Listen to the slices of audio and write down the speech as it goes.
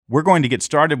We're going to get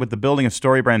started with the Building a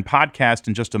StoryBrand podcast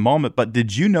in just a moment, but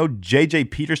did you know JJ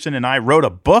Peterson and I wrote a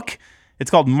book? It's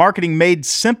called Marketing Made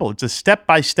Simple. It's a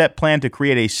step-by-step plan to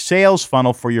create a sales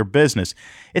funnel for your business.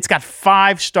 It's got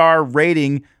 5-star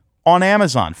rating on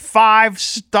Amazon. 5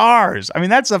 stars. I mean,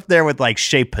 that's up there with like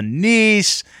Chez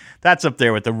Panisse. That's up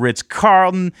there with the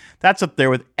Ritz-Carlton. That's up there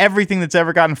with everything that's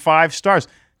ever gotten 5 stars.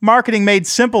 Marketing Made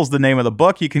Simple is the name of the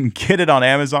book. You can get it on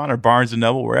Amazon or Barnes &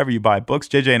 Noble, wherever you buy books.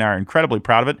 JJ and I are incredibly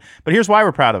proud of it. But here's why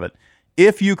we're proud of it.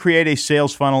 If you create a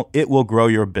sales funnel, it will grow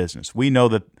your business. We know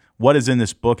that what is in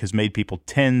this book has made people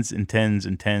tens and tens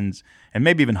and tens and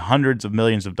maybe even hundreds of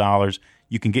millions of dollars.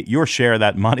 You can get your share of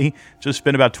that money. Just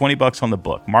spend about $20 on the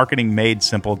book. Marketing Made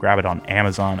Simple. Grab it on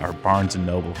Amazon or Barnes &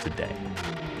 Noble today.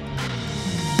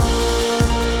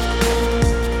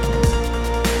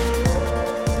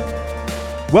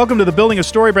 Welcome to the Building a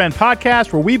StoryBrand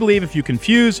podcast, where we believe if you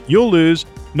confuse, you'll lose.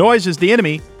 Noise is the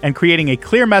enemy, and creating a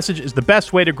clear message is the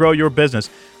best way to grow your business.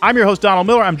 I'm your host, Donald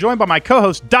Miller. I'm joined by my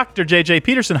co-host, Dr. JJ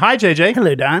Peterson. Hi, JJ.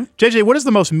 Hello, Don. JJ, what is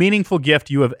the most meaningful gift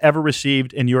you have ever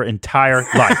received in your entire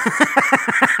life?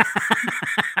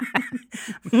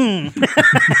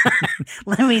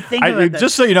 Let me think about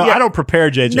Just so you know, I don't prepare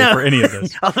JJ for any of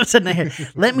this. All of a sudden I hear,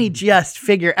 let me just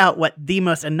figure out what the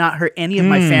most and not hurt any of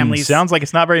my family's. Sounds like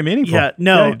it's not very meaningful. Yeah,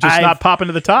 no. Yeah, just not popping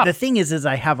to the top. The thing is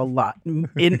I have a lot.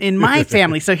 In my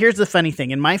family, so here's the funny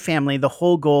thing. In my family, the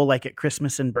whole goal, like at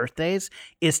Christmas and birthdays,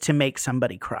 is to make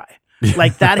somebody cry.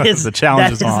 Like that is the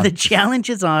challenge is on. The challenge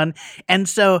is on. And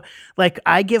so like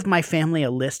I give my family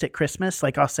a list at Christmas.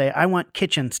 Like I'll say, I want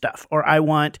kitchen stuff, or I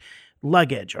want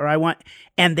luggage, or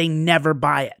and they never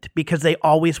buy it because they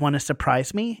always want to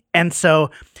surprise me. And so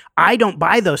I don't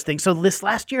buy those things. So this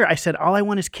last year I said, all I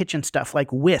want is kitchen stuff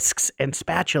like whisks and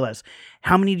spatulas.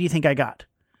 How many do you think I got?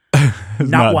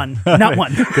 Not one.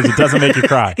 Because it doesn't make you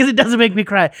cry. Because it doesn't make me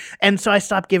cry. And so I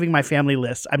stopped giving my family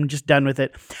lists. I'm just done with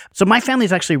it. So my family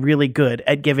is actually really good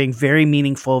at giving very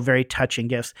meaningful, very touching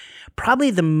gifts.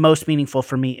 Probably the most meaningful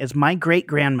for me is my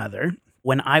great-grandmother,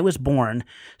 when I was born,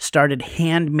 started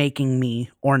hand making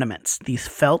me ornaments, these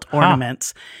felt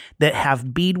ornaments that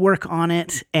have beadwork on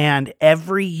it. And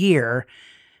every year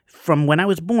from when I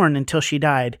was born until she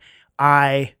died,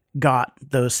 I got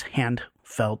those handmade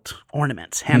felt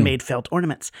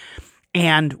ornaments.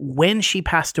 And when she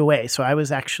passed away, so I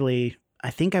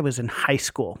think I was in high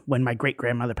school when my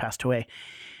great-grandmother passed away.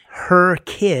 Her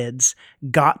kids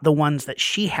got the ones that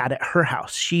she had at her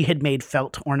house. She had made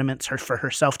felt ornaments for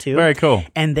herself too. Very cool.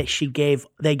 And that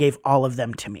they gave all of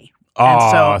them to me.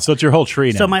 Oh, so it's your whole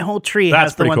tree now. So my whole tree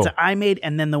That's has the ones cool. that I made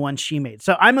and then the ones she made.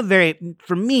 So I'm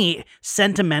for me,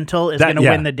 sentimental is going to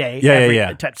win the day.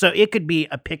 Yeah. Time. So it could be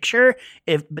a picture,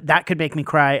 that could make me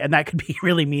cry, and that could be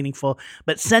really meaningful.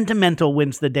 But sentimental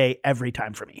wins the day every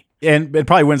time for me. And it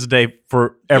probably wins the day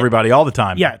for everybody all the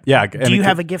time. Yeah. Yeah. Do you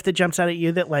have a gift that jumps out at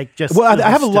you that like just... Well, I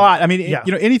have a lot. I mean,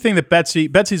 anything that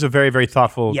Betsy's a very, very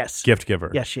thoughtful gift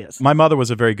giver. Yes, she is. My mother was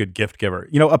a very good gift giver.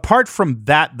 Apart from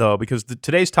that though, because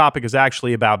today's topic is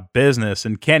actually about business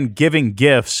and can giving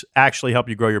gifts actually help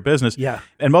you grow your business? Yeah.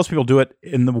 And most people do it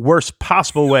in the worst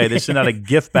possible way. They send out a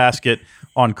gift basket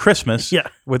on Christmas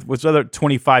with other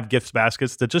 25 gift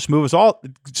baskets that just move us all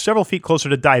several feet closer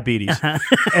to diabetes.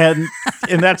 And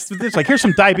it's like, here's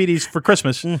some diabetes for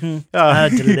Christmas.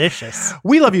 Delicious.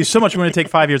 We love you so much. We're going to take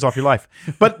 5 years off your life.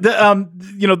 But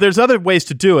there's other ways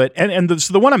to do it.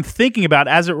 So the one I'm thinking about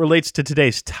as it relates to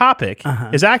today's topic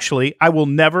is actually, I will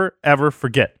never, ever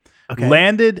forget. Okay.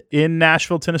 Landed in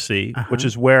Nashville, Tennessee, which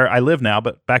is where I live now,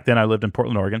 but back then I lived in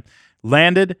Portland, Oregon.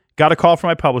 Landed, got a call from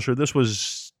my publisher. This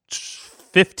was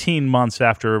 15 months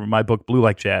after my book, Blue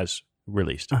Like Jazz,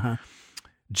 released.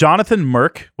 Jonathan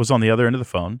Merck was on the other end of the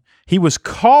phone. He was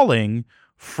calling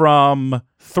from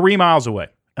 3 miles away.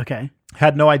 Okay.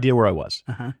 Had no idea where I was.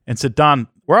 And said, Don,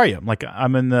 where are you? I'm like,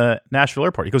 I'm in the Nashville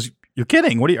airport. He goes, you're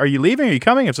kidding. Are you leaving? Are you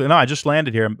coming? I said, no, I just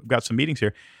landed here. I've got some meetings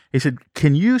here. He said,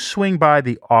 can you swing by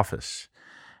the office?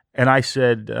 And I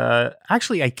said,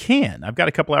 actually, I can. I've got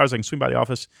a couple hours I can swing by the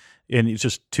office. And it's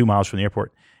just 2 miles from the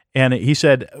airport. And he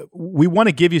said, we want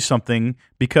to give you something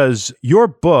because your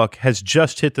book has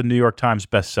just hit the New York Times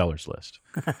bestsellers list.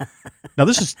 Now,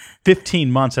 this is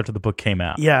 15 months after the book came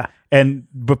out. Yeah.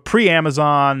 But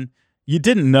pre-Amazon, you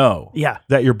didn't know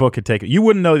that your book had taken. You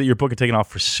wouldn't know that your book had taken off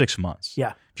for 6 months.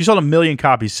 Yeah. If you sold 1 million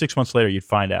copies, 6 months later, you'd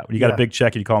find out. When you got a big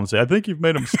check and you call them and say, I think you've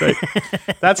made a mistake.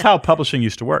 That's how publishing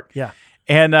used to work. Yeah.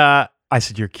 And I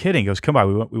said, you're kidding. He goes, come by.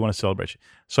 We want to celebrate you.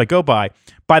 So I go by.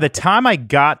 By the time I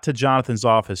got to Jonathan's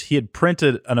office, he had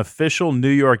printed an official New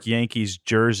York Yankees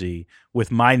jersey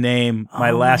with my name,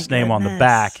 my last name on the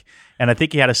back. And I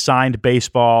think he had a signed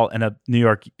baseball and a New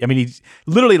York. I mean, he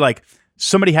literally like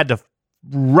somebody had to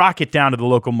rocket down to the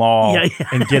local mall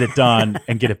and get it done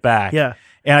and get it back. Yeah.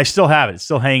 And I still have it. It's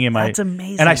still hanging in my... That's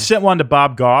amazing. And I sent one to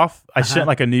Bob Goff. I sent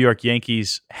like a New York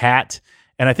Yankees hat.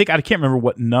 And I can't remember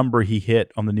what number he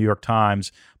hit on the New York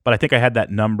Times, but I think I had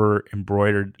that number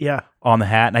embroidered on the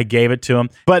hat, and I gave it to him.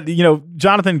 But,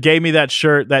 Jonathan gave me that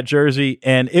shirt, that jersey,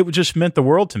 and it just meant the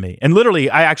world to me. And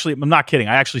literally, I'm not kidding.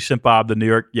 I actually sent Bob the New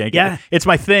York Yankees. Yeah. It's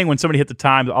my thing. When somebody hit the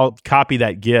Times, I'll copy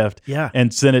that gift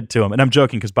and send it to him. And I'm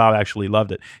joking because Bob actually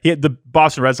loved it. The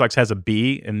Boston Red Sox has a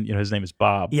B, and his name is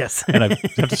Bob. Yes. And I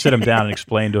have to sit him down and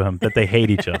explain to him that they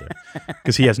hate each other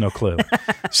because he has no clue.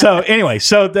 So anyway,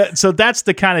 so that's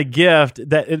the kind of gift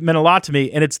that it meant a lot to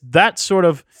me. And it's that sort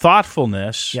of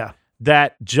thoughtfulness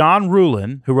that John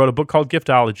Ruhlin, who wrote a book called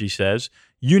Giftology, says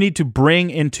you need to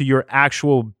bring into your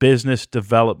actual business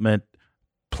development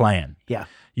plan. Yeah.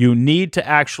 You need to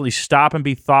actually stop and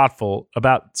be thoughtful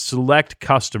about select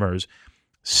customers.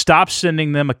 Stop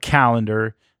sending them a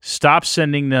calendar. Stop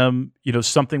sending them,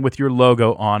 something with your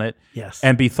logo on it. Yes.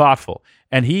 And be thoughtful.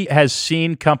 And he has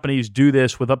seen companies do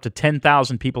this with up to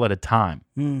 10,000 people at a time.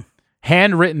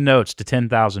 Handwritten notes to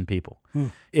 10,000 people.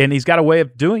 And he's got a way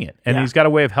of doing it. And he's got a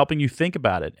way of helping you think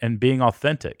about it and being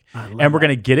authentic. And we're going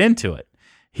to get into it.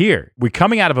 Here, we're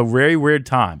coming out of a very weird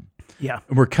time. Yeah.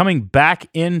 And we're coming back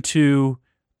into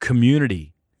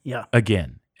community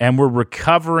again. And we're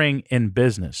recovering in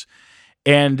business.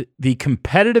 And the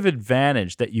competitive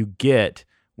advantage that you get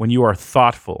when you are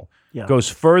thoughtful goes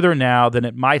further now than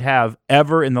it might have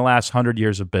ever in the last 100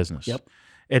 years of business. Yep.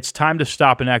 It's time to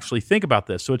stop and actually think about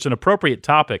this. So it's an appropriate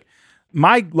topic.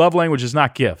 My love language is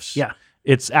not gifts. Yeah.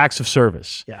 It's acts of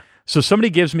service. Yeah. So somebody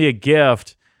gives me a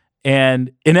gift,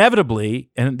 and inevitably,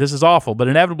 and this is awful, but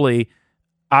inevitably,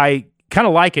 I kind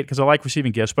of like it because I like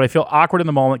receiving gifts, but I feel awkward in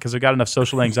the moment because I've got enough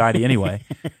social anxiety anyway.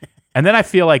 And then I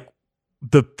feel like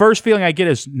the first feeling I get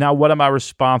is, now what am I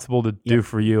responsible to do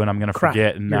for you? And I'm going to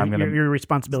forget, and now I'm going to... Your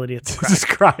responsibility is to cry. Just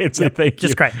cry and say thank you.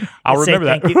 Just cry. I'll remember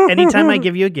that. Thank you. Anytime I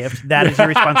give you a gift, that is your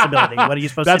responsibility. What are you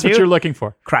supposed to do? That's what you're looking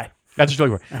for. Cry. That's what you're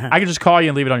looking for. I can just call you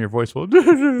and leave it on your voicemail.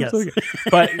 Yes.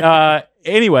 But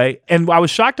anyway, and I was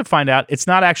shocked to find out it's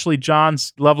not actually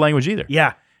John's love language either.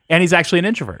 Yeah. And he's actually an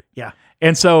introvert. Yeah.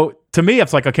 And so to me,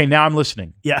 it's like, okay, now I'm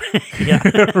listening. Yeah. Yeah.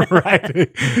 Right?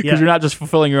 Because you're not just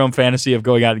fulfilling your own fantasy of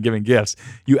going out and giving gifts.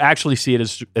 You actually see it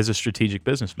as a strategic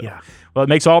business move. Yeah. Well, it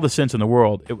makes all the sense in the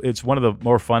world. It's one of the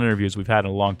more fun interviews we've had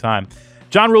in a long time.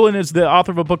 John Ruhlin is the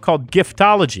author of a book called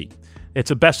Giftology.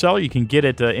 It's a bestseller. You can get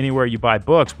it anywhere you buy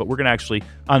books, but we're going to actually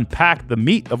unpack the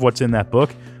meat of what's in that book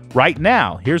right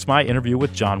now. Here's my interview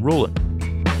with John Ruhlin.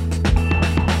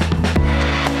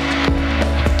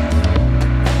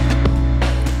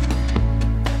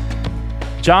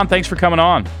 John, thanks for coming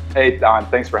on. Hey, Don.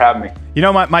 Thanks for having me. You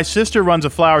know, my sister runs a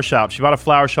flower shop. She bought a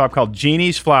flower shop called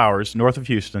Jeannie's Flowers, north of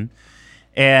Houston,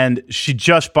 and she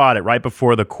just bought it right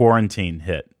before the quarantine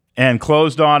hit and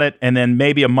closed on it, and then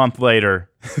maybe a month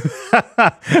later,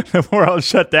 the world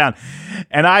shut down.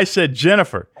 And I said,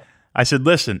 Jennifer,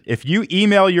 listen, if you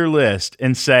email your list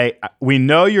and say, we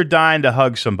know you're dying to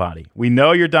hug somebody, we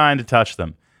know you're dying to touch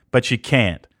them, but you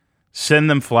can't, send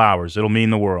them flowers. It'll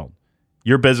mean the world.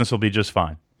 Your business will be just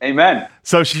fine. Amen.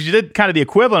 So she did kind of the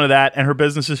equivalent of that, and her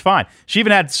business is fine. She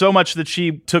even had so much that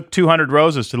she took 200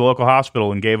 roses to the local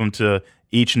hospital and gave them to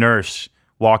each nurse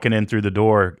walking in through the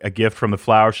door, a gift from the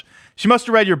flowers. She must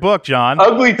have read your book, John.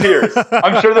 Ugly tears.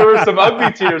 I'm sure there were some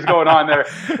ugly tears going on there.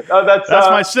 That's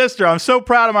my sister. I'm so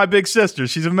proud of my big sister.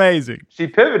 She's amazing. She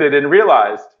pivoted and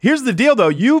realized. Here's the deal, though.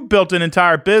 You built an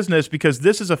entire business because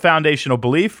this is a foundational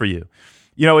belief for you.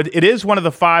 You know, it is one of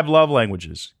the 5 love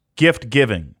languages. Gift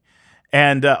giving.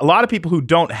 And a lot of people who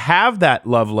don't have that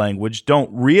love language don't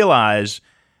realize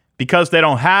because they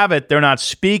don't have it, they're not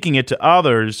speaking it to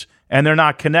others and they're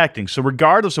not connecting. So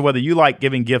regardless of whether you like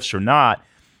giving gifts or not,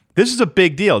 this is a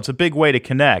big deal. It's a big way to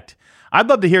connect. I'd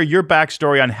love to hear your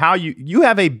backstory on how you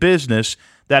have a business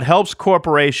that helps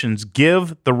corporations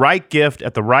give the right gift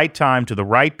at the right time to the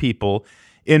right people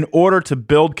in order to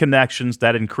build connections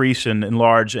that increase and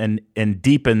enlarge and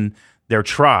deepen their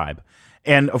tribe.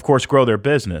 And, of course, grow their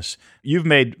business. You've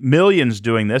made millions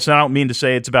doing this, and I don't mean to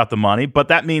say it's about the money, but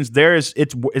that means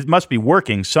it must be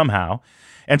working somehow.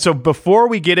 And so before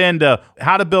we get into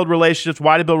how to build relationships,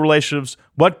 why to build relationships,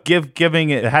 what giving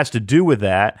has to do with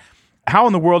that, how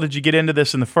in the world did you get into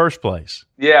this in the first place?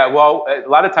 Yeah, well, a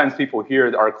lot of times people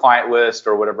hear our client list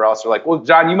or whatever else. They're like, well,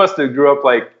 John, you must have grew up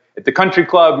like at the country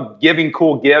club giving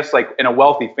cool gifts like in a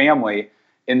wealthy family.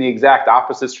 And the exact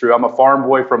opposite is true. I'm a farm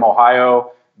boy from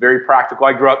Ohio. Very practical.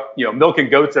 I grew up, milking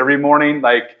goats every morning.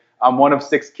 Like I'm one of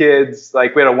 6 kids.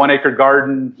 Like we had a 1-acre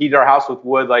garden, heated our house with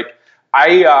wood. Like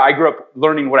I grew up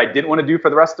learning what I didn't want to do for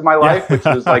the rest of my life, which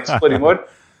was like splitting wood.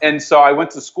 And so I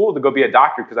went to school to go be a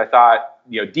doctor because I thought,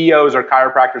 DOs or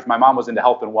chiropractors. My mom was into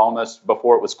health and wellness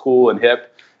before it was cool and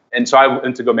hip. And so I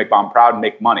went to go make mom proud and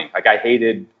make money. Like I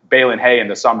hated baling hay in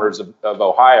the summers of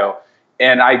Ohio.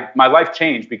 And my life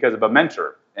changed because of a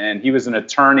mentor. And he was an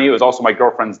attorney. It was also my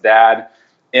girlfriend's dad.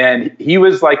 And he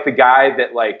was like the guy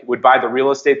that like would buy the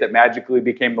real estate that magically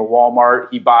became the Walmart.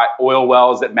 He bought oil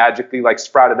wells that magically like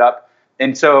sprouted up.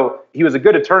 And so he was a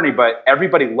good attorney, but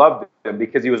everybody loved him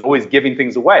because he was always giving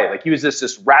things away. Like he was just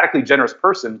this radically generous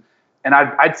person. And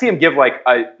I'd see him give like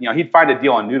he'd find a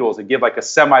deal on noodles and give like a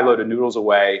semi-load of noodles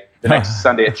away the next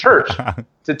Sunday at church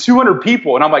to 200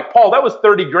 people. And I'm like, Paul, that was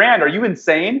 30 grand. Are you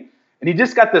insane? And he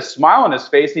just got this smile on his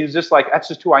face. And he was just like, that's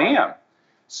just who I am.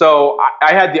 So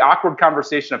I had the awkward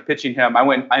conversation of pitching him. I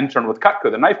interned with Cutco,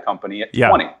 the knife company, at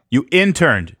 20. You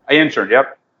interned? I interned,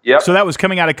 yep. So that was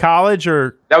coming out of college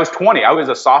or? That was 20. I was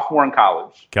a sophomore in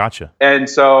college. Gotcha. And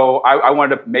so I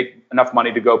wanted to make enough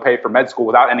money to go pay for med school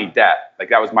without any debt. Like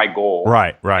that was my goal.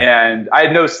 Right. And I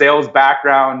had no sales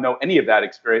background, no any of that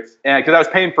experience. And because I was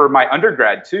paying for my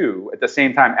undergrad too at the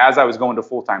same time as I was going to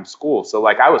full-time school. So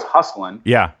like I was hustling.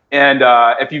 Yeah. And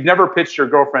if you've never pitched your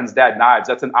girlfriend's dad knives,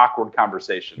 that's an awkward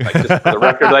conversation. Like just for the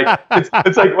record, like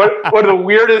it's like one of the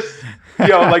weirdest,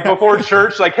 like before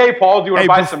church, like, hey, Paul, do you want to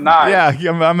buy some knives?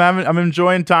 Yeah, I'm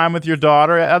enjoying time with your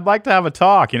daughter. I'd like to have a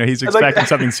talk. He's expecting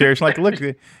something serious. Like, look,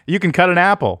 you can cut an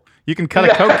apple. You can cut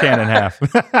a Coke can in half.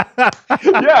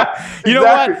 You know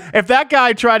what? If that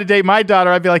guy tried to date my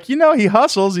daughter, I'd be like, he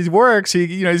hustles, he works,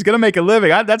 he's going to make a living.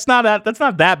 That's not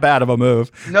that bad of a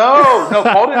move. No,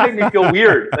 Paul didn't make me feel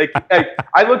weird. Like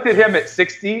I looked at him at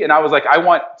 60 and I was like, I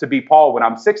want to be Paul when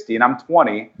I'm 60 and I'm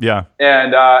 20. Yeah.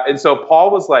 And so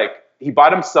Paul was like, he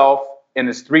bought himself and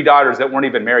his 3 daughters that weren't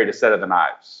even married a set of the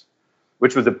knives,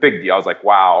 which was a big deal. I was like,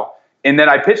 wow. And then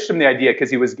I pitched him the idea because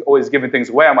he was always giving things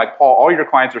away. I'm like, Paul, all your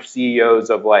clients are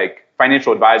CEOs of like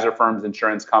financial advisor firms,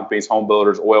 insurance companies, home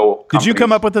builders, oil companies. Did you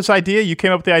come up with this idea? You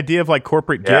came up with the idea of like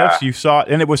corporate gifts. You saw it,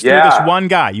 and it was through this one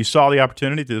guy. You saw the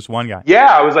opportunity through this one guy.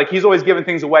 Yeah, I was like, he's always giving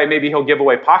things away. Maybe he'll give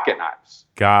away pocket knives.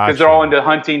 Gotcha. Because they're all into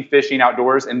hunting, fishing,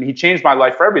 outdoors. And he changed my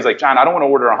life forever. He's like, John, I don't want to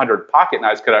order 100 pocket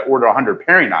knives. Could I order 100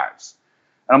 paring knives?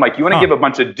 And I'm like, you want to give a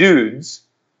bunch of dudes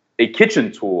a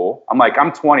kitchen tool? I'm like,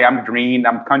 I'm 20, I'm green,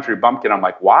 I'm country bumpkin. I'm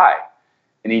like, why?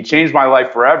 And he changed my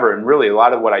life forever. And really a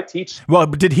lot of what I teach. Well,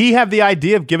 but did he have the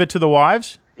idea of give it to the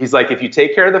wives? He's like, if you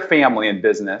take care of the family and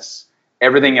business,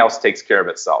 everything else takes care of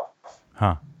itself.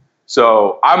 Huh.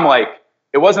 So I'm like,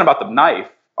 it wasn't about the knife.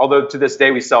 Although to this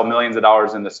day we sell millions of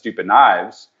dollars in the stupid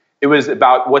knives. It was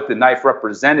about what the knife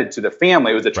represented to the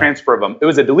family. It was a transfer of them. It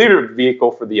was a delivery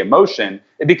vehicle for the emotion.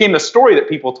 It became the story that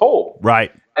people told.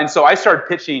 Right. And so I started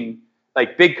pitching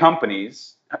like big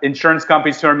companies, insurance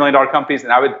companies, $200 million companies,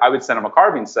 and I would send them a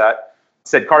carving set.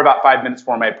 Said, carve out 5 minutes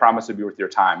for me. I promise it'd be worth your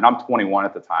time. And I'm 21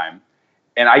 at the time.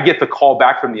 And I get the call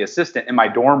back from the assistant in my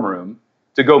dorm room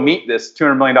to go meet this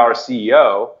 $200 million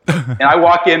CEO. And I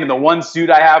walk in the one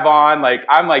suit I have on, like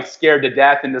I'm like scared to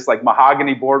death in this like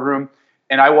mahogany boardroom.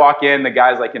 And I walk in, the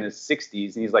guy's like in his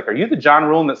 60s, and he's like, are you the John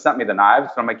Ruhlin that sent me the knives?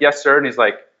 And I'm like, yes, sir. And he's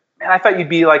like, man, I thought you'd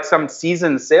be like some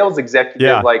seasoned sales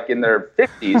executive, like in their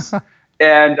 50s.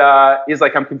 And he's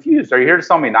like, I'm confused. Are you here to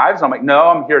sell me knives? And I'm like, no,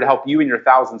 I'm here to help you and your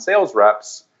 1,000 sales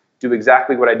reps do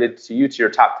exactly what I did to you to your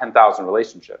top 10,000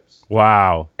 relationships.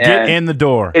 Wow. And, get in the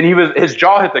door. And his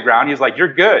jaw hit the ground. He was like,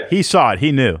 you're good. He saw it.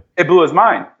 He knew. It blew his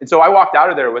mind. And so I walked out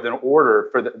of there with an order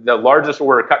for the largest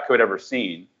order Cutco had ever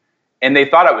seen. And they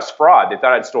thought it was fraud. They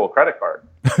thought I'd stole a credit card.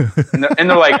 And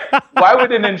they're like, why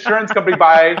would an insurance company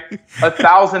buy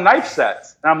 1,000 knife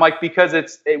sets? And I'm like,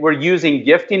 because we're using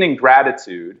gifting and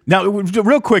gratitude. Now,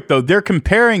 real quick, though, they're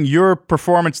comparing your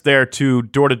performance there to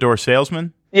door-to-door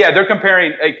salesmen? Yeah, they're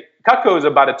comparing. Like, Cutco is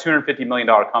about a $250 million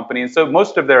company. And so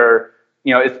most of their,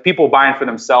 it's people buying for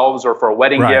themselves or for a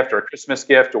wedding gift or a Christmas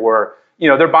gift or,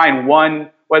 they're buying one,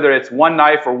 whether it's one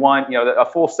knife or one, a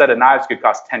full set of knives could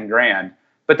cost 10 grand.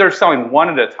 But they're selling one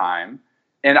at a time.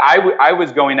 And I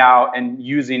was going out and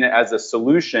using it as a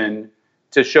solution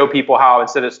to show people how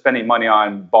instead of spending money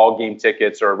on ball game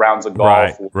tickets or rounds of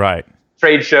golf,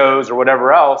 trade shows or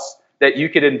whatever else, that you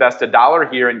could invest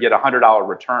 $1 here and get $100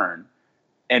 return.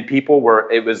 And people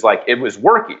it was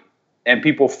working. And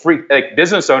people like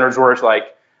business owners were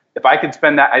like, if I could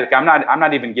spend that, I'm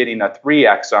not even getting a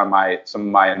 3x on some of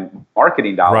my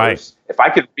marketing dollars. Right. If I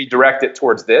could redirect it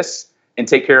towards this, and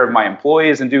take care of my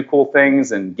employees and do cool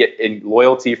things and get in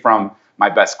loyalty from my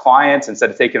best clients instead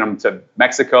of taking them to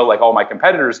Mexico like all my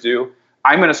competitors do,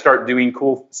 I'm going to start doing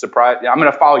cool surprise. I'm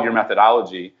going to follow your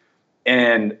methodology.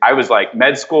 And I was like,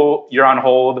 med school, you're on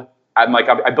hold.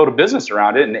 I built a business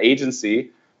around it, an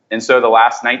agency. And so the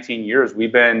last 19 years,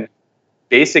 we've been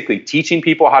basically teaching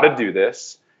people how to do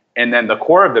this. And then the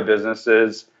core of the business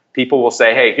is people will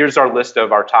say, hey, here's our list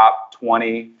of our top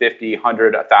 20, 50,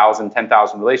 100, 1,000,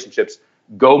 10,000 relationships.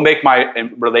 Go make my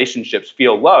relationships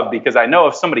feel loved, because I know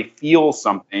if somebody feels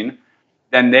something,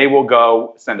 then they will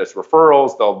go send us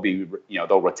referrals.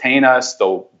 They'll retain us.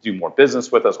 They'll do more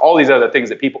business with us. All these other things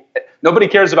that nobody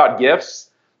cares about gifts,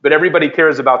 but everybody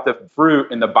cares about the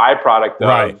fruit and the byproduct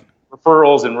of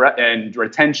referrals and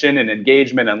retention and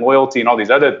engagement and loyalty and all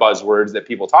these other buzzwords that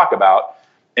people talk about.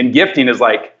 And gifting is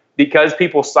like, because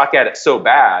people suck at it so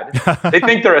bad, they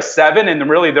think they're a 7 and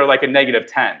really they're like a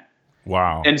 -10.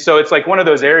 Wow. And so it's like one of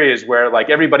those areas where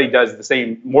like everybody does the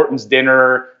same Morton's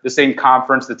dinner, the same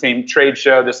conference, the same trade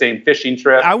show, the same fishing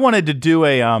trip. I wanted to do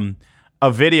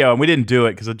a video, and we didn't do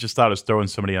it because I just thought I was throwing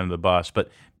somebody under the bus. But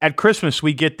at Christmas,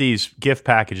 we get these gift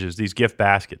packages, these gift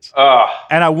baskets.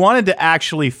 And I wanted to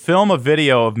actually film a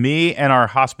video of me and our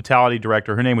hospitality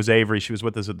director. Her name was Avery. She was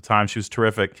with us at the time. She was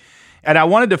terrific. And I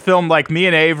wanted to film like me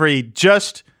and Avery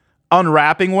just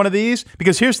unwrapping one of these,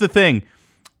 because here's the thing.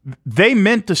 They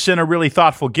meant to send a really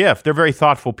thoughtful gift. They're very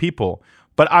thoughtful people.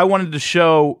 But I wanted to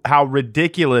show how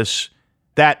ridiculous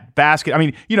that basket. I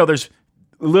mean, there's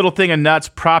a little thing of nuts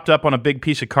propped up on a big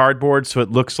piece of cardboard, so it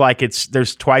looks like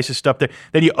there's twice as stuff there.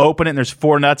 Then you open it and there's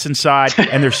 4 nuts inside,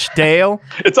 and they're stale.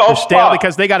 They're stale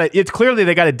because they got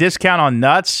a discount on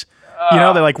nuts. They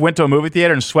like went to a movie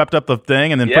theater and swept up the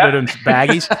thing and then put it in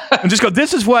baggies and just go,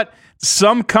 this is what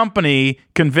some company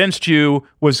convinced you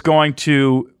was going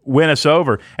to win us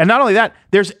over. And not only that,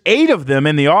 there's 8 of them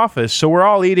in the office. So we're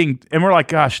all eating and we're like,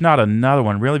 gosh, not another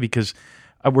one, really, because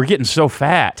we're getting so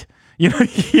fat. You know what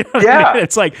I mean?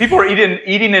 It's like people are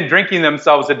eating and drinking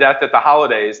themselves to death at the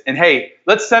holidays. And hey,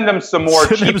 let's send them some more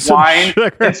cheap wine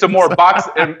and some more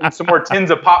and some more tins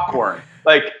of popcorn.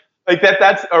 Like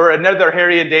that's or another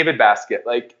Harry and David basket.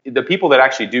 Like the people that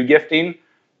actually do gifting,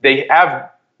 they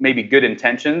have maybe good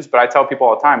intentions, but I tell people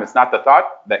all the time, it's not the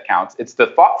thought that counts, it's the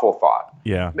thoughtful thought.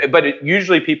 Yeah. But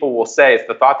usually people will say it's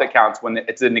the thought that counts when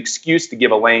it's an excuse to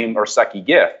give a lame or sucky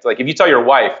gift. Like if you tell your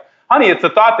wife, honey, it's the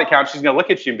thought that counts, she's going to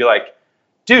look at you and be like,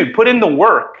 dude, put in the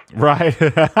work. Right.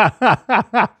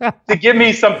 To give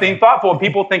me something thoughtful.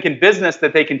 People think in business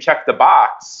that they can check the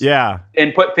box. Yeah.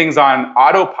 And put things on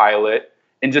autopilot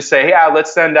and just say, yeah,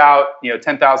 let's send out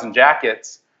 10,000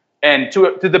 jackets. And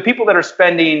to the people that are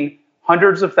spending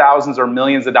hundreds of thousands or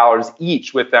millions of dollars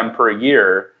each with them per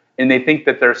year, and they think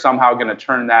that they're somehow going to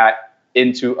turn that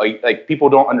into like people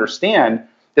don't understand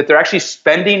that they're actually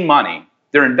spending money.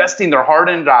 They're investing their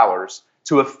hard-earned dollars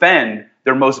to offend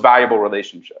their most valuable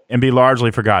relationship. And be largely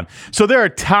forgotten. So there are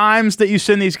times that you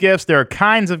send these gifts. There are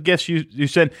kinds of gifts you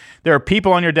send. There are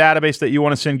people on your database that you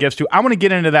want to send gifts to. I want to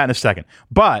get into that in a second.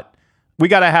 But we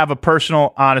got to have a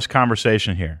personal, honest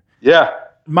conversation here. Yeah.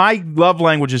 My love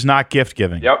language is not gift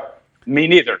giving. Yep. Me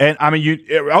neither. And I mean,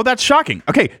 that's shocking.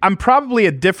 Okay. I'm probably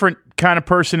a different kind of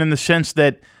person in the sense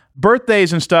that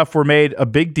birthdays and stuff were made a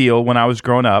big deal when I was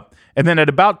growing up. And then at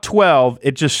about 12,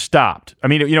 it just stopped. I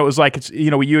mean, it was like,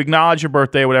 you acknowledge your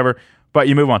birthday or whatever, but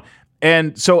you move on.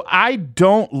 And so I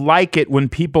don't like it when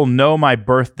people know my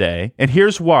birthday. And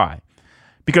here's why.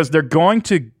 Because they're going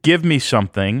to give me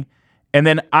something and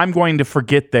then I'm going to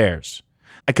forget theirs.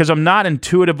 Because I'm not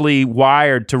intuitively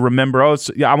wired to remember, I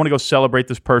want to go celebrate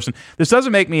this person. This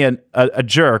doesn't make me a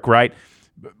jerk, right?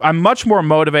 I'm much more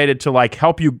motivated to like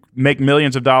help you make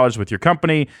millions of dollars with your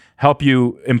company, help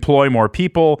you employ more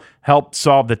people, help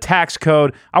solve the tax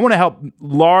code. I want to help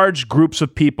large groups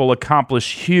of people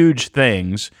accomplish huge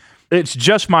things. It's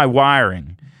just my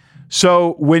wiring.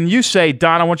 So when you say,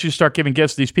 Don, I want you to start giving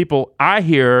gifts to these people, I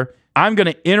hear I'm going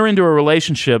to enter into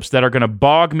relationships that are going to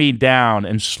bog me down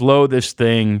and slow this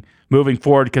thing moving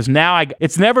forward. Because now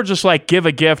it's never just like give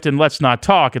a gift and let's not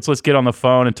talk. It's let's get on the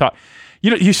phone and talk.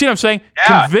 You see what I'm saying?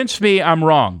 Yeah. Convince me I'm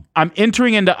wrong. I'm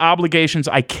entering into obligations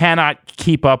I cannot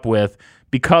keep up with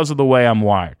because of the way I'm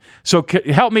wired. So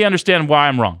help me understand why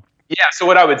I'm wrong. Yeah, so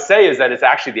what I would say is that it's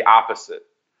actually the opposite.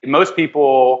 Most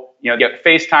people, get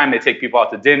FaceTime, they take people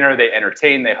out to dinner, they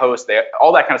entertain, they host,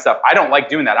 all that kind of stuff. I don't like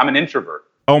doing that. I'm an introvert.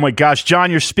 Oh my gosh, John,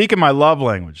 you're speaking my love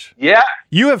language. Yeah.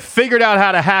 You have figured out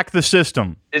how to hack the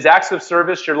system. Is acts of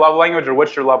service your love language, or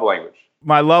what's your love language?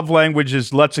 My love language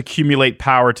is let's accumulate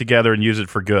power together and use it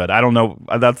for good. I don't know.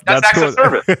 That's acts cool. of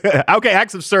service. Okay,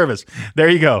 acts of service. There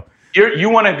you go. You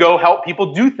want to go help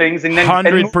people do things and then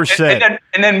 100%.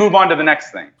 And then move on to the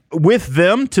next thing. With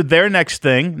them to their next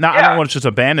thing. Now, I don't want to just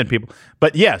abandon people.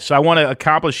 But yes, I want to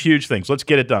accomplish huge things. Let's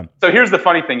get it done. So here's the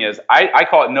funny thing is, I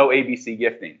call it no ABC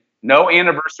gifting. No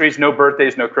anniversaries, no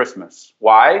birthdays, no Christmas.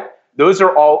 Why? Those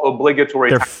are all obligatory.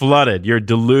 They're flooded. You're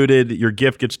diluted. Your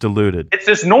gift gets diluted. It's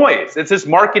this noise. It's this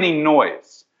marketing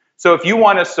noise. So if you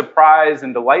want to surprise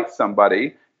and delight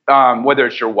somebody, whether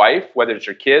it's your wife, whether it's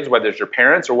your kids, whether it's your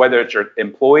parents, or whether it's your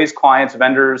employees, clients,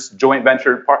 vendors, joint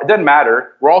venture, it doesn't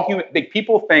matter. We're all human.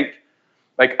 People think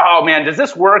like, oh man, does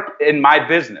this work in my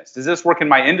business? Does this work in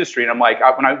my industry? And I'm like,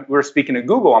 we were speaking to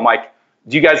Google, I'm like,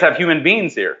 do you guys have human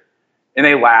beings here? And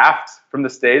they laughed from the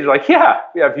stage. They're like, yeah,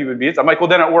 we have human beings. I'm like, well,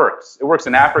 then it works. It works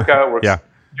in Africa. It works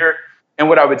here. And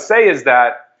what I would say is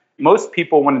that most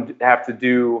people want to have to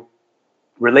do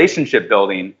relationship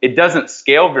building. It doesn't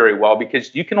scale very well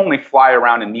because you can only fly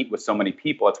around and meet with so many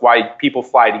people. It's why people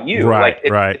fly to you. Right.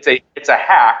 It's a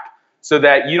hack so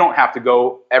that you don't have to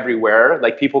go everywhere.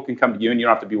 Like people can come to you and you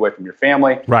don't have to be away from your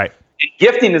family. Right. And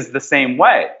gifting is the same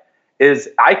way. Is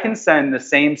I can send the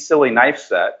same silly knife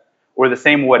set or the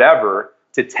same whatever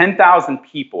to 10,000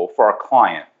 people for our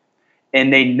client.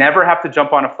 And they never have to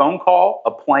jump on a phone call,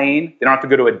 a plane. They don't have to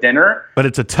go to a dinner. But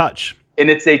it's a touch. And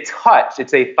it's a touch.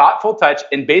 It's a thoughtful touch.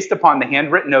 And based upon the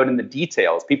handwritten note and the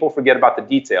details, people forget about the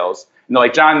details. And they're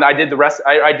like, John, I did the rest.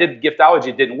 I did giftology.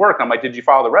 It didn't work. I'm like, did you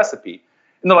follow the recipe?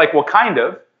 And they're like, well, kind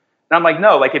of. And I'm like,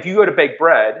 no. Like if you go to bake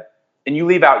bread and you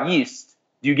leave out yeast,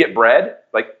 do you get bread?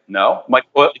 Like, no. I'm like,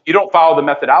 well, you don't follow the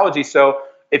methodology. So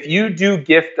if you do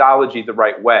giftology the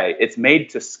right way, it's made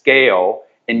to scale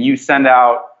and you send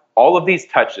out all of these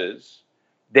touches.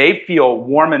 They feel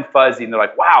warm and fuzzy and they're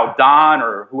like, wow, Don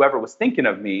or whoever was thinking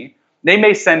of me. They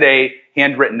may send a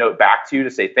handwritten note back to you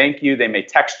to say thank you. They may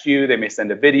text you. They may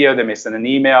send a video. They may send an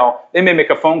email. They may make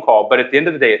a phone call. But at the end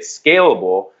of the day, it's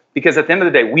scalable because at the end of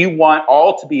the day, we want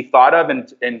all to be thought of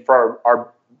and for our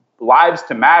lives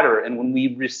to matter. And when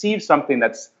we receive something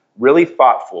that's really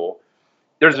thoughtful,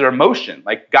 there's an emotion.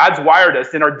 Like God's wired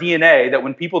us in our DNA that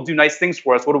when people do nice things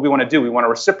for us, what do we want to do? We want to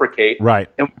reciprocate. Right.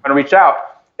 And we want to reach out.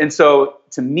 And so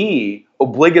to me,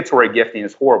 obligatory gifting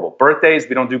is horrible. Birthdays,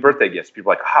 we don't do birthday gifts.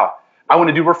 People are like, wow, I want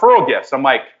to do referral gifts. I'm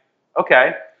like,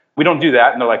 okay, we don't do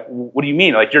that. And they're like, what do you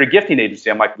mean? Like, you're a gifting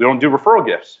agency. I'm like, we don't do referral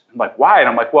gifts. I'm like, why? And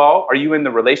I'm like, well, are you in the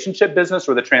relationship business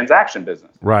or the transaction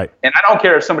business? Right. And I don't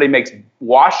care if somebody makes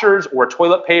washers or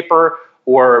toilet paper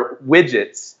or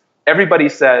widgets. Everybody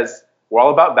says, we're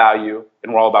all about value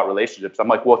and we're all about relationships. I'm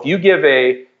like, well, if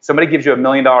you somebody gives you $1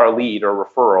 million lead or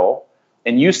referral,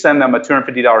 and you send them a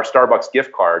 $250 Starbucks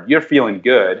gift card, you're feeling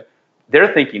good.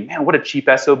 They're thinking, man, what a cheap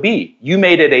SOB. You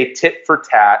made it a tit for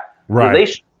tat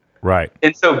relationship. Right.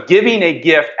 And so giving a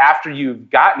gift after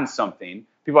you've gotten something,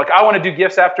 people are like, I want to do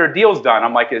gifts after a deal's done.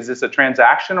 I'm like, is this a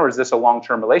transaction or is this a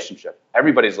long-term relationship?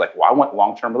 Everybody's like, well, I want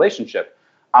long-term relationship.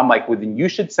 I'm like, well, then you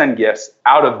should send gifts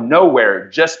out of nowhere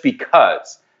just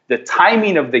because the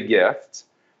timing of the gift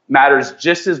matters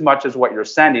just as much as what you're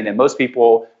sending. And most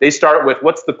people, they start with,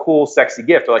 what's the cool, sexy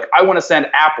gift? They're like, I want to send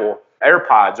Apple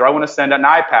AirPods, or I want to send an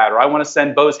iPad, or I want to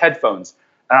send Bose headphones.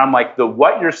 And I'm like,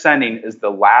 what you're sending is the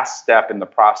last step in the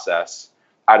process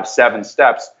out of 7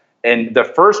 steps. And the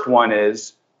first one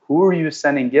is, who are you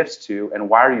sending gifts to and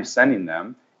why are you sending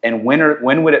them? And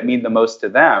when would it mean the most to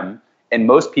them? And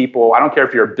most people, I don't care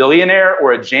if you're a billionaire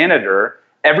or a janitor,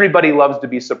 everybody loves to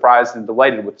be surprised and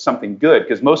delighted with something good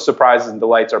because most surprises and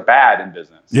delights are bad in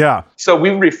business. Yeah. So we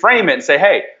reframe it and say,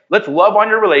 hey, let's love on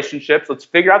your relationships. Let's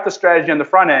figure out the strategy on the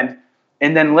front end.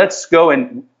 And then let's go,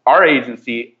 and our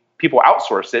agency, people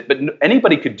outsource it, but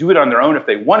anybody could do it on their own if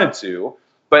they wanted to.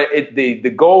 But the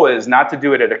goal is not to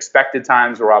do it at expected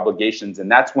times or obligations. And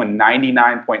that's when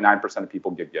 99.9% of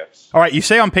people give gifts. All right. You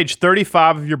say on page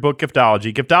 35 of your book,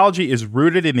 Giftology, giftology is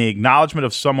rooted in the acknowledgement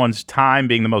of someone's time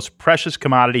being the most precious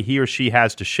commodity he or she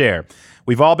has to share.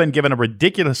 We've all been given a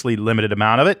ridiculously limited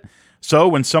amount of it. So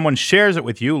when someone shares it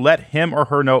with you, let him or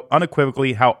her know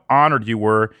unequivocally how honored you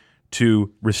were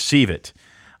to receive it.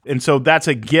 And so that's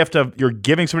a gift of, you're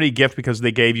giving somebody a gift because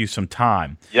they gave you some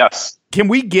time. Yes. Can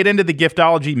we get into the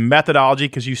giftology methodology?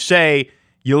 Because you say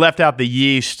you left out the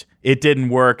yeast, it didn't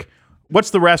work.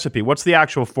 What's the recipe? What's the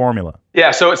actual formula?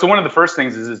 Yeah, so one of the first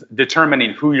things is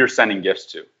determining who you're sending gifts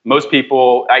to. Most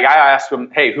people, I ask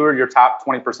them, hey, who are your top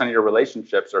 20% of your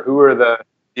relationships, or who are the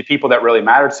people that really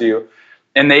matter to you?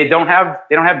 And they don't have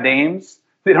names,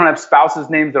 they don't have spouses'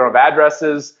 names, they don't have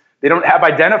addresses, they don't have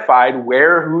identified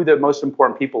who the most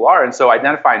important people are. And so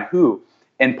identifying who,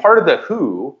 and part of the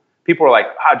who, people are like,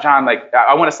 John, like,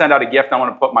 I want to send out a gift. I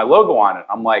want to put my logo on it.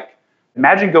 I'm like,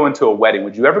 imagine going to a wedding.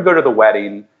 Would you ever go to the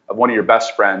wedding of one of your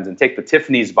best friends and take the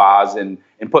Tiffany's vase and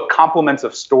put compliments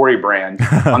of Story Brand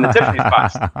on the Tiffany's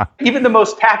vase? Even the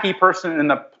most tacky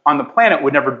person on the planet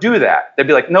would never do that. They'd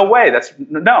be like, no way,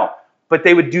 no. But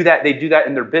they would do that. They do that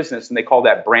in their business, and they call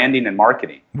that branding and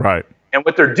marketing. Right. And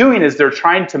what they're doing is they're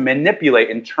trying to manipulate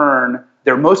and turn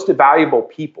their most valuable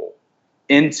people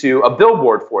into a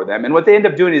billboard for them. And what they end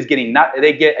up doing is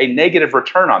they get a negative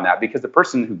return on that, because the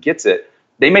person who gets it,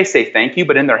 they may say thank you,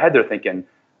 but in their head they're thinking,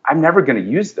 I'm never going to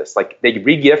use this. Like, they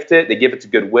re-gift it, they give it to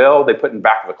Goodwill, they put it in the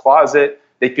back of the closet,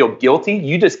 they feel guilty.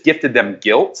 You just gifted them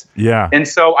guilt. Yeah. And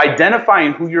so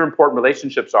identifying who your important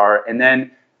relationships are and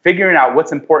then figuring out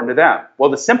what's important to them.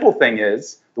 Well, the simple thing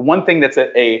is, the one thing that's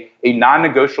a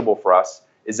non-negotiable for us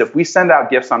is if we send out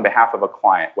gifts on behalf of a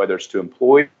client, whether it's to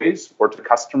employees or to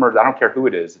customers, I don't care who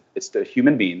it is, it's to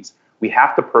human beings, we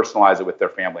have to personalize it with their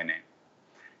family name.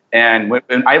 And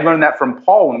when I learned that from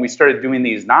Paul, when we started doing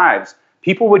these knives,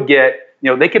 people would get,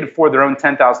 they could afford their own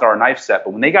 $10,000 knife set,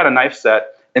 but when they got a knife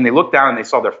set and they looked down and they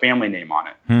saw their family name on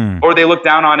it, or they looked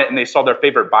down on it and they saw their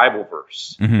favorite Bible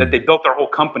verse that they built their whole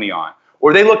company on,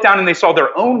 or they looked down and they saw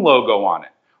their own logo on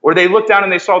it, or they looked down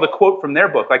and they saw the quote from their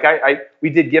book. Like we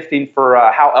did gifting for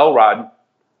Hal Elrod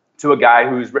to a guy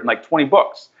who's written like 20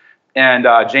 books, and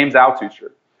James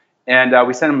Altucher. And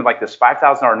we sent him like this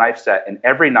 $5,000 knife set, and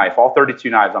every knife, all 32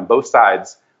 knives on both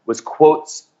sides, was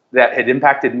quotes that had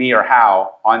impacted me or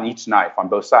Hal on each knife on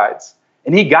both sides.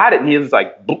 And he got it, and he was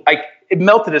like it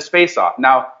melted his face off.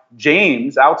 Now,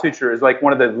 James Altucher is like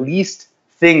one of the least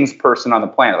things person on the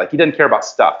planet. Like, he doesn't care about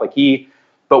stuff.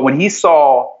 But when he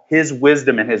saw his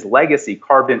wisdom and his legacy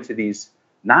carved into these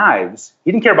knives,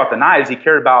 he didn't care about the knives. He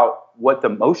cared about what the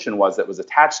emotion was that was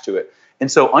attached to it.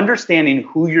 And so understanding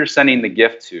who you're sending the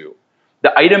gift to,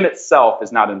 the item itself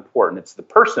is not important. It's the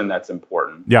person that's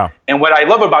important. Yeah. And what I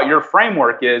love about your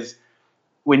framework is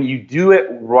when you do it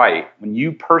right, when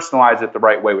you personalize it the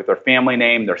right way with their family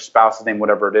name, their spouse's name,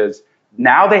 whatever it is,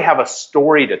 now they have a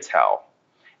story to tell.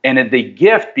 And the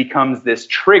gift becomes this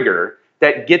trigger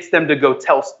that gets them to go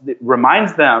tell,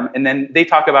 reminds them, and then they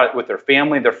talk about it with their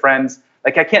family, their friends.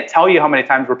 Like, I can't tell you how many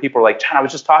times where people are like, John, I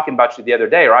was just talking about you the other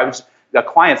day, or the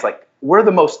clients, like, we're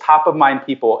the most top of mind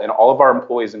people in all of our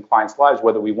employees and clients' lives,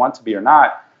 whether we want to be or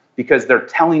not, because they're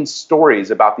telling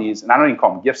stories about these, and I don't even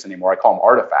call them gifts anymore, I call them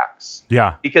artifacts.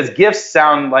 Yeah. Because gifts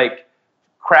sound like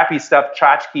crappy stuff,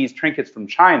 tchotchkes, trinkets from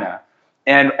China,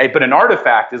 but an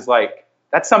artifact is like,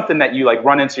 that's something that you like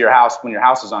run into your house when your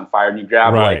house is on fire and you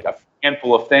grab like a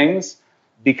handful of things,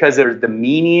 because there's the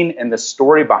meaning and the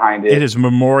story behind it. It has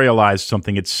memorialized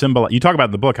something. It's you talk about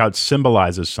in the book how it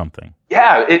symbolizes something.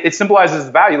 Yeah, it symbolizes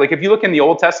value. Like, if you look in the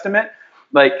Old Testament,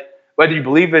 like, whether you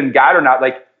believe in God or not,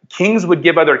 like, kings would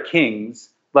give other kings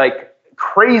like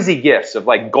crazy gifts of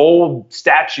like gold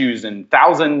statues and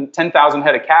 10,000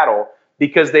 head of cattle,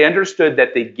 because they understood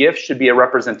that the gift should be a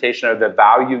representation of the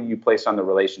value you place on the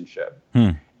relationship.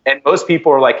 And most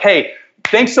people are like, hey,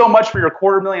 thanks so much for your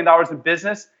 $250,000 in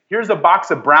business. Here's a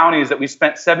box of brownies that we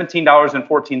spent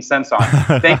 $17.14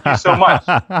 on. Thank you so much.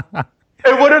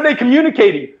 And what are they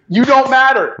communicating? You don't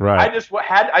matter. Right.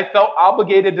 I felt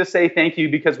obligated to say thank you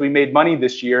because we made money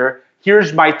this year.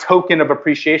 Here's my token of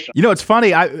appreciation. You know, it's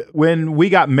funny. When we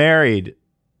got married,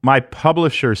 my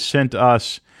publisher sent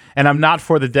us, and I'm not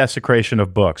for the desecration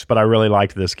of books, but I really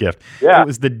liked this gift. Yeah. It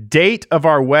was the date of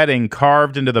our wedding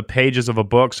carved into the pages of a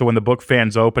book, so when the book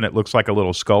fans open, it looks like a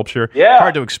little sculpture. Yeah.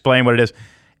 Hard to explain what it is.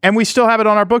 And we still have it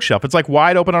on our bookshelf. It's like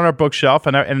wide open on our bookshelf,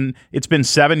 and it's been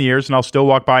 7 years, and I'll still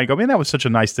walk by and go, man, that was such a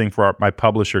nice thing for my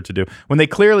publisher to do. When they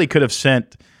clearly could have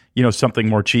sent, something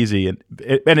more cheesy, and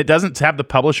it doesn't have the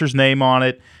publisher's name on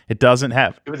it. It doesn't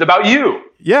have. It was about you.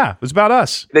 Yeah, it was about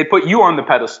us. They put you on the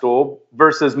pedestal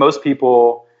versus most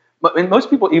people. And most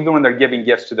people, even when they're giving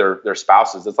gifts to their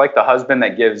spouses, it's like the husband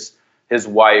that gives his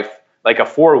wife like a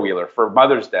 4-wheeler for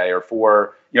Mother's Day or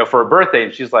for her birthday,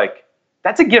 and she's like,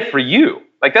 that's a gift for you.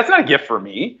 Like, that's not a gift for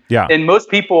me. Yeah. And most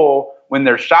people, when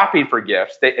they're shopping for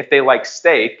gifts, if they like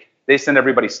steak, they send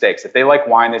everybody steaks. If they like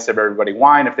wine, they send everybody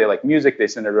wine. If they like music, they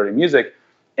send everybody music.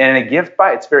 And a gift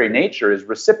by its very nature is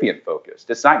recipient focused.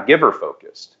 It's not giver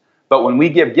focused. But when we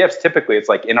give gifts, typically it's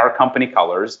like in our company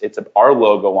colors. It's our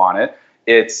logo on it.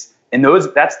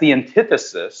 That's the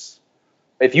antithesis.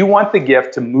 If you want the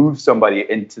gift to move somebody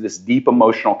into this deep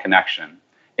emotional connection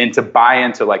and to buy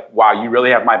into like, wow, you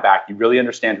really have my back. You really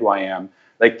understand who I am.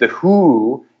 Like, the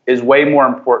who is way more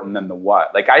important than the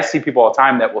what. Like, I see people all the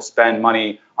time that will spend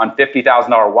money on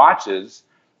 $50,000 watches,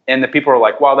 and the people are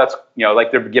like, well, that's,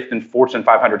 like they're gifting Fortune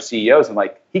 500 CEOs, and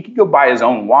like, he could go buy his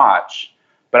own watch.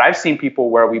 But I've seen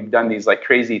people where we've done these like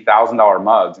crazy $1,000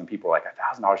 mugs, and people are like,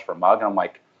 $1,000 for a mug? And I'm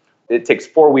like, it takes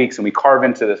 4 weeks, and we carve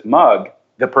into this mug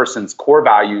the person's core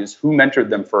values, who mentored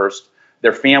them first,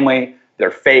 their family,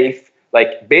 their faith,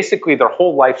 like basically their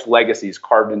whole life's legacy is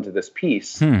carved into this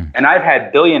piece. And I've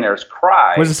had billionaires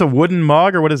cry. Was this a wooden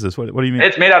mug, or what is this? What do you mean?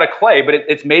 It's made out of clay, but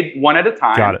it's made one at a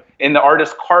time. Got it. And the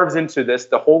artist carves into this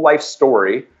the whole life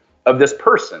story of this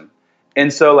person.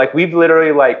 And so like we've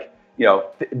literally like,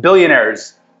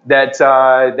 billionaires that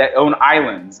own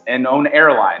islands and own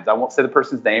airlines, I won't say the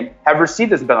person's name, have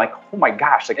received this and been like, oh my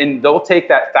gosh. And they'll take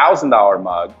that $1,000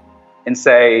 mug and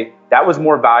say, that was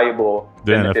more valuable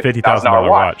than a $50,000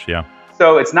 watch. Yeah.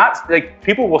 So it's not like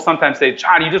people will sometimes say,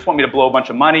 John, you just want me to blow a bunch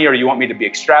of money, or you want me to be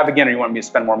extravagant, or you want me to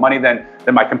spend more money than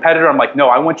my competitor. I'm like, no,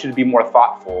 I want you to be more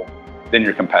thoughtful than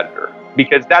your competitor,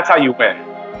 because that's how you win.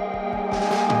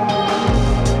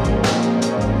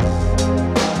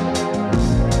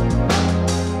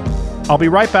 I'll be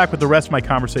right back with the rest of my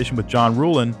conversation with John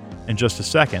Ruhlin in just a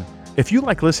second. If you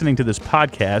like listening to this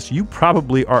podcast, you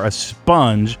probably are a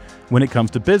sponge when it comes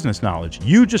to business knowledge.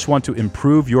 You just want to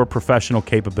improve your professional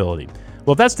capability.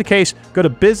 Well, if that's the case, go to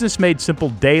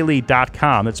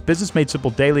businessmadesimpledaily.com. That's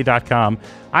businessmadesimpledaily.com.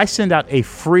 I send out a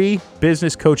free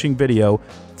business coaching video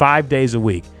 5 days a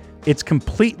week. It's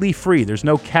completely free. There's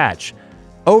no catch.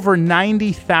 Over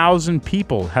 90,000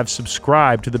 people have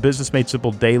subscribed to the Business Made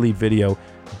Simple Daily video,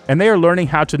 and they are learning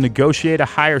how to negotiate a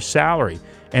higher salary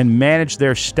and manage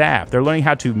their staff. They're learning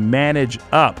how to manage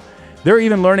up. They're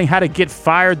even learning how to get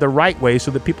fired the right way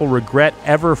so that people regret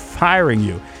ever firing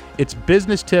you. It's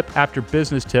business tip after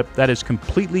business tip that is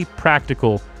completely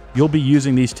practical. You'll be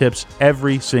using these tips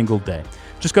every single day.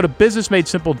 Just go to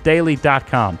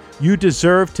businessmadesimpledaily.com. You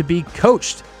deserve to be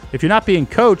coached. If you're not being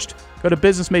coached, go to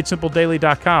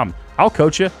businessmadesimpledaily.com. I'll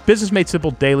coach you.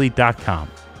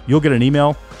 businessmadesimpledaily.com. You'll get an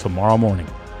email tomorrow morning.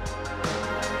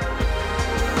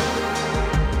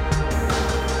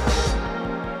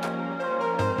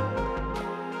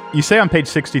 You say on page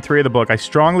 63 of the book, I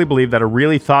strongly believe that a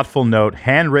really thoughtful note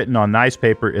handwritten on nice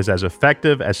paper is as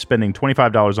effective as spending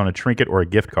 $25 on a trinket or a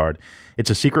gift card. It's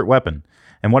a secret weapon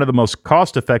and one of the most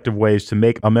cost-effective ways to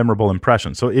make a memorable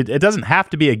impression. So it doesn't have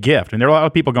to be a gift. And there are a lot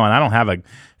of people going, I don't have a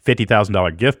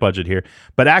 $50,000 gift budget here.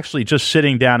 But actually just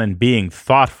sitting down and being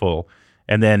thoughtful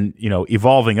and then,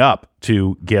 evolving up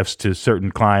to gifts to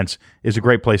certain clients is a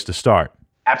great place to start.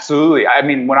 Absolutely. I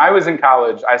mean, when I was in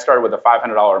college, I started with a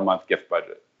 $500 a month gift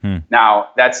budget. Now,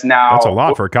 that's a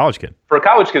lot for a college kid. For a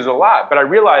college kid, it's a lot. But I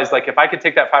realized, like, if I could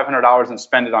take that $500 and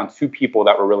spend it on two people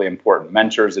that were really important,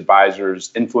 mentors,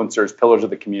 advisors, influencers, pillars of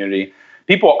the community,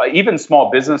 people, even small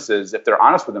businesses, if they're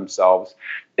honest with themselves,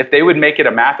 if they would make it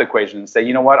a math equation and say,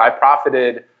 you know what, I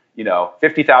profited,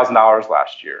 $50,000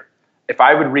 last year. If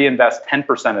I would reinvest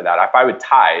 10% of that, if I would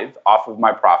tithe off of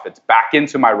my profits back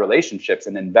into my relationships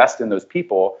and invest in those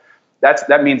people,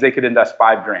 that means they could invest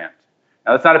 $5,000.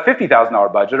 Now, that's not a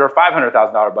 $50,000 budget or a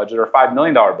 $500,000 budget or a $5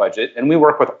 million budget, and we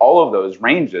work with all of those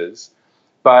ranges.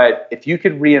 But if you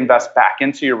could reinvest back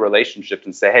into your relationships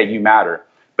and say, hey, you matter.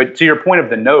 But to your point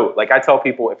of the note, like I tell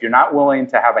people, if you're not willing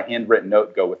to have a handwritten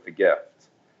note go with the gift,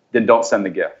 then don't send the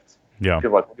gift. Yeah.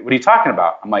 People are like, what are you talking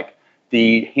about? I'm like,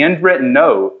 the handwritten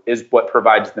note is what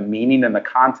provides the meaning and the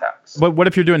context. But what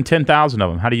if you're doing 10,000 of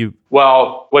them? How do you?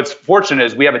 Well, what's fortunate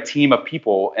is we have a team of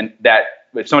people, and that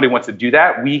if somebody wants to do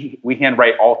that, we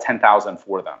handwrite all 10,000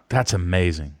 for them. That's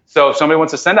amazing. So if somebody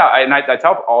wants to send out, and I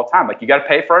tell people all the time, like, you got to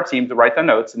pay for our team to write the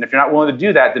notes. And if you're not willing to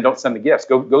do that, then don't send the gifts.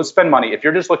 Go spend money. If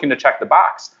you're just looking to check the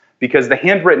box, because the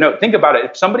handwritten note, think about it.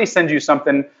 If somebody sends you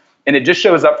something and it just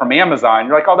shows up from Amazon,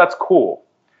 you're like, oh, that's cool.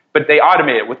 But they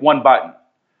automate it with one button.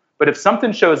 But if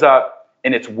something shows up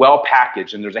and it's well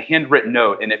packaged and there's a handwritten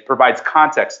note and it provides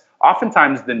context,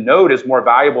 oftentimes the note is more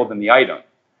valuable than the item.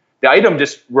 The item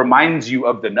just reminds you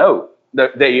of the note.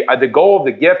 The goal of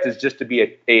the gift is just to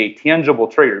be a tangible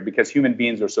trigger, because human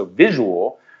beings are so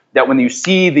visual that when you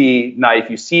see the knife,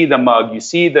 you see the mug, you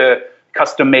see the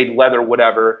custom-made leather,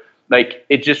 whatever, like,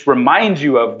 it just reminds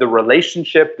you of the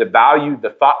relationship, the value, the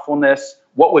thoughtfulness,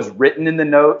 what was written in the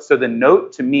note. So the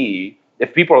note, to me,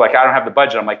 if people are like, I don't have the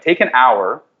budget, I'm like, take an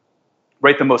hour,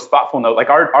 write the most thoughtful note. Like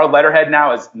our letterhead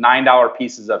now is $9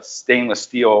 pieces of stainless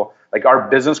steel. Like our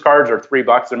business cards are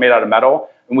 $3. They're made out of metal,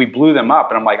 and we blew them up.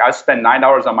 And I'm like, I spend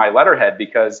 $9 on my letterhead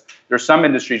because there's some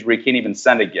industries where you can't even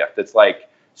send a gift. It's like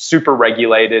super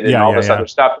regulated and all this other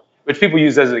stuff, which people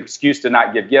use as an excuse to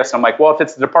not give gifts. I'm like, well, if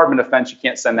it's the Department of Defense, you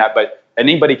can't send that, but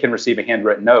anybody can receive a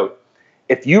handwritten note.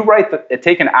 If you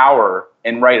take an hour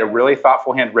and write a really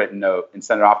thoughtful handwritten note and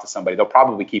send it off to somebody, they'll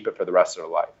probably keep it for the rest of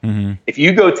their life. Mm-hmm. If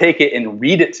you go take it and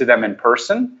read it to them in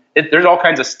person, there's all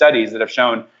kinds of studies that have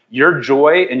shown your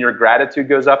joy and your gratitude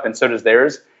goes up, and so does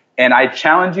theirs. And I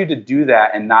challenge you to do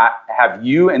that and not have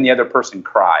you and the other person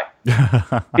cry.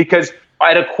 Because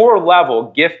at a core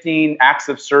level, gifting, acts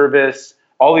of service,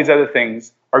 all these other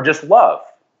things are just love.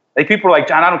 Like, people are like,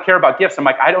 John, I don't care about gifts. I'm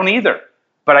like, I don't either.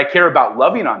 But I care about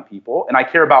loving on people, and I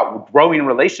care about growing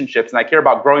relationships, and I care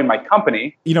about growing my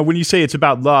company. When you say it's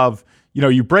about love,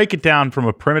 you break it down from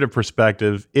a primitive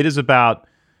perspective. It is about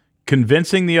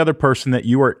convincing the other person that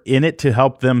you are in it to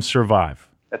help them survive.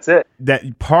 That's it.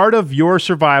 That part of your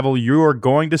survival you are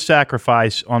going to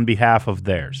sacrifice on behalf of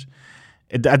theirs.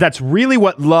 That's really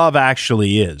what love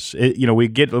actually is. We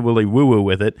get really woo-woo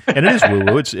with it, and it is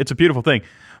woo-woo. It's a beautiful thing.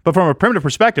 But from a primitive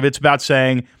perspective, it's about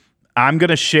saying, I'm going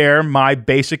to share my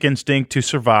basic instinct to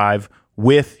survive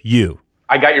with you.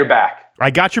 I got your back.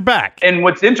 I got your back. And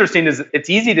what's interesting is it's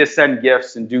easy to send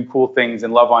gifts and do cool things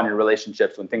and love on your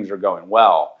relationships when things are going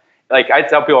well. Like I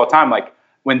tell people all the time, like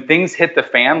when things hit the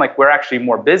fan, like we're actually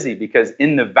more busy because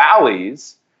in the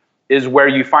valleys is where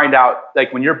you find out,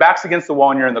 like when your back's against the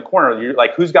wall and you're in the corner, you're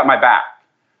like, who's got my back?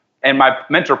 And my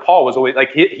mentor, Paul, was always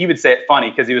like, he would say it funny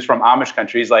because he was from Amish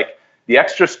country. He's like, the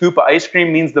extra scoop of ice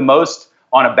cream means the most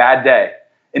on a bad day.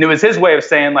 And it was his way of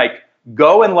saying like,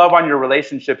 go and love on your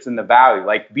relationships in the valley.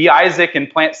 Like be Isaac and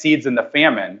plant seeds in the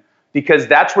famine because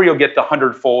that's where you'll get the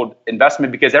 100-fold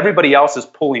investment because everybody else is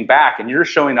pulling back and you're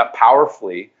showing up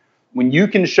powerfully. When you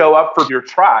can show up for your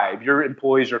tribe, your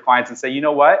employees, your clients, and say, you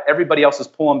know what? Everybody else is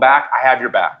pulling back. I have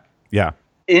your back. Yeah.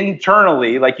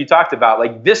 Internally, like you talked about,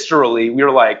 like viscerally, we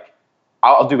were like,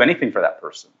 I'll do anything for that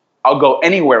person. I'll go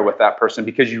anywhere with that person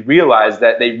because you realize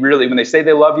that they really, when they say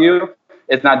they love you,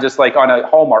 it's not just like on a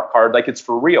Hallmark card, like it's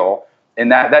for real. And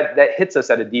that hits us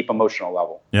at a deep emotional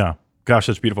level. Yeah. Gosh,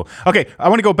 that's beautiful. Okay, I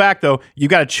want to go back, though. You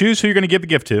got to choose who you're going to give the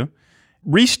gift to.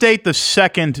 Restate the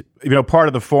second, part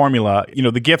of the formula.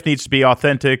 The gift needs to be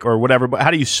authentic or whatever, but how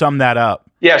do you sum that up?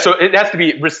 Yeah, so it has to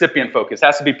be recipient focused. It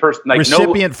has to be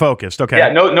recipient focused. Okay.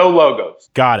 Yeah, no logos.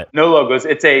 Got it. No logos.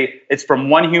 It's from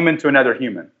one human to another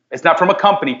human. It's not from a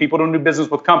company. People don't do business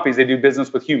with companies. They do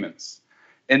business with humans.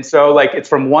 And so it's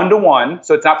from one to one.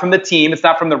 So it's not from the team. It's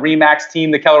not from the Remax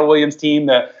team, the Keller Williams team,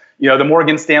 the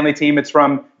Morgan Stanley team. It's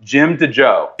from Jim to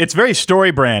Joe. It's very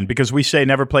story brand because we say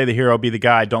never play the hero, be the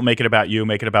guy. Don't make it about you,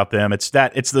 make it about them. It's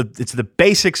the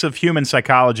basics of human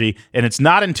psychology, and it's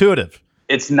not intuitive.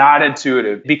 It's not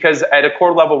intuitive because at a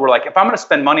core level, we're like, if I'm going to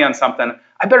spend money on something,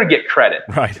 I better get credit.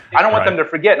 Right. I don't want them to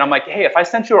forget. And I'm like, hey, if I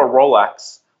sent you a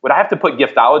Rolex, would I have to put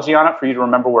giftology on it for you to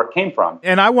remember where it came from?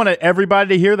 And I want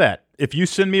everybody to hear that. If you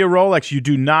send me a Rolex, you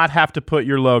do not have to put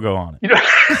your logo on it.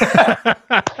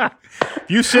 If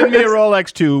you send me a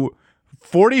Rolex to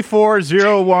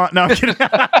 4401, no, I'm kidding.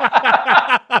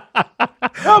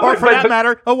 Or for that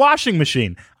matter, a washing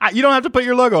machine. You don't have to put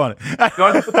your logo on it.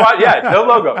 No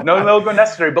logo. No logo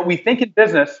necessary. But we think in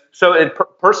business, so it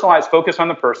personalized, focus on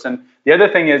the person. The other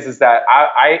thing is that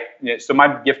so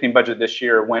my gifting budget this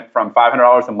year went from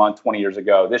 $500 a month 20 years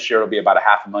ago. This year it'll be about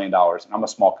 $500,000, and I'm a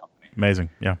small company. Amazing.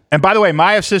 Yeah. And by the way,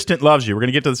 my assistant loves you. We're going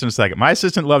to get to this in a second. My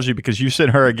assistant loves you because you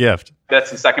sent her a gift.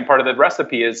 That's the second part of the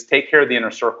recipe is take care of the inner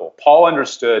circle. Paul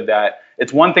understood that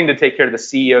it's one thing to take care of the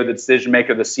CEO, the decision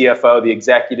maker, the CFO, the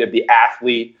executive, the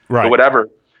athlete, or whatever.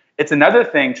 It's another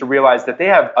thing to realize that they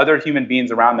have other human beings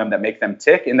around them that make them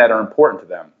tick and that are important to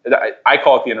them. I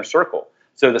call it the inner circle.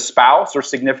 So the spouse or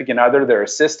significant other, their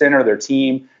assistant or their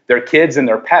team, their kids and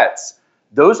their pets.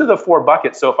 Those are the 4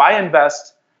 buckets. So if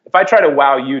I try to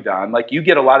wow you, Don, like you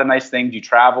get a lot of nice things. You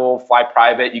travel, fly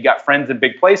private. You got friends in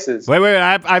big places. Wait.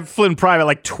 I've flown private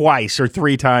like twice or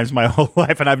 3 times my whole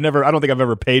life, and I don't think I've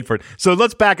ever paid for it. So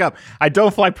let's back up. I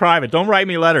don't fly private. Don't write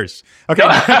me letters. Okay.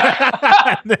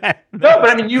 No, but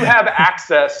I mean, you have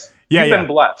access. You've been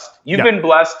blessed. You've been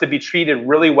blessed to be treated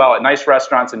really well at nice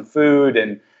restaurants and food,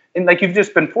 and like you've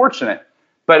just been fortunate.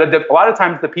 But a lot of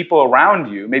times the people around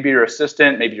you, maybe your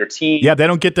assistant, maybe your team. Yeah, they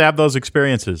don't get to have those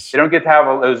experiences. They don't get to have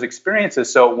those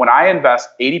experiences. So when I invest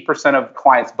 80% of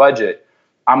clients' budget,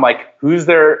 I'm like, who's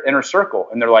their inner circle?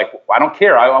 And they're like, well, I don't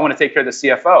care. I want to take care of the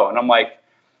CFO. And I'm like,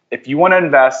 if you want to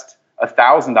invest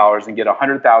 $1,000 and get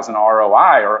 100,000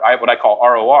 ROI, or what I call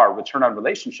ROR, return on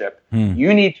relationship,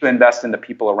 you need to invest in the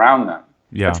people around them.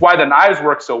 Yeah. That's why the knives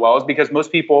work so well is because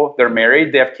most people, they're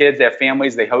married, they have kids, they have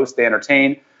families, they host, they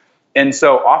entertain. And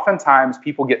so oftentimes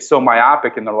people get so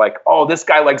myopic and they're like, oh, this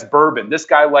guy likes bourbon. This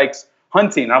guy likes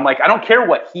hunting. And I'm like, I don't care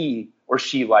what he or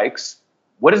she likes.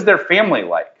 What is their family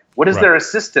like? What is their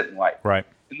assistant like? Right.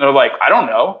 And they're like, I don't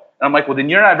know. And I'm like, well, then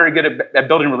you're not very good at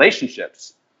building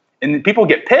relationships. And people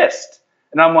get pissed.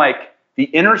 And I'm like, the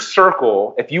inner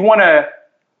circle, if you want to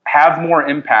have more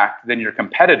impact than your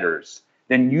competitors,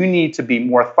 then you need to be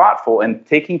more thoughtful and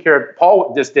taking care of.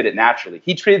 Paul just did it naturally.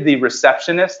 He treated the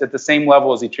receptionist at the same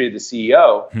level as he treated the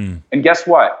CEO. And guess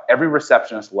what? Every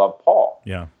receptionist loved Paul.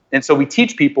 Yeah. And so we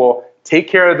teach people, take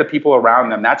care of the people around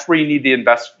them. That's where you need to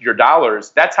invest your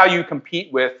dollars. That's how you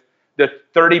compete with the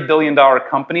 $30 billion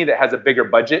company that has a bigger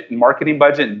budget and marketing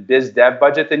budget and biz dev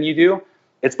budget than you do.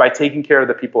 It's by taking care of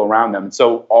the people around them. And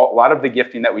so a lot of the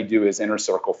gifting that we do is inner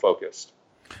circle focused.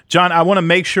 John, I want to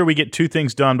make sure we get two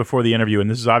things done before the interview, and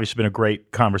this has obviously been a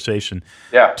great conversation.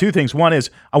 Yeah. Two things. One is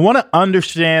I want to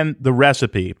understand the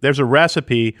recipe. There's a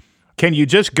recipe. Can you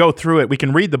just go through it? We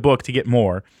can read the book to get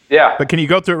more. Yeah. But can you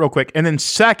go through it real quick? And then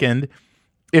second,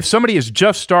 if somebody is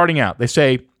just starting out, they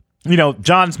say,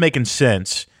 John's making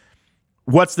sense.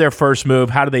 What's their first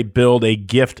move? How do they build a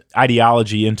gift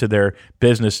ideology into their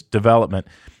business development?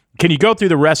 Can you go through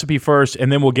the recipe first,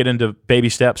 and then we'll get into baby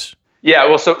steps? Yeah,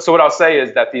 well, so what I'll say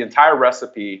is that the entire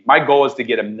recipe, my goal is to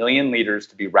get 1 million leaders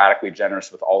to be radically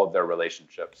generous with all of their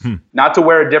relationships. Not to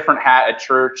wear a different hat at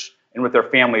church and with their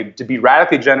family, to be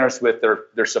radically generous with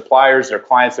their suppliers, their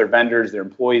clients, their vendors, their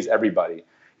employees, everybody.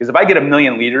 Because if I get 1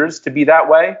 million leaders to be that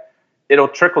way, it'll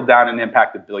trickle down and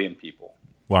impact 1 billion people.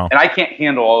 Wow. And I can't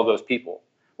handle all of those people.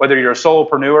 Whether you're a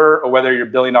solopreneur or whether you're a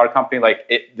billion-dollar company,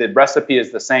 the recipe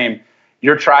is the same.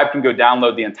 Your tribe can go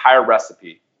download the entire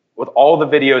recipe with all the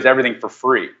videos, everything for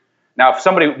free. Now, if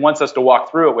somebody wants us to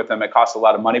walk through it with them, it costs a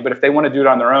lot of money. But if they want to do it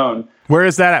on their own. Where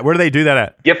is that at? Where do they do that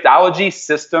at?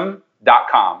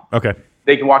 Giftologysystem.com. Okay.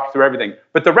 They can walk through everything.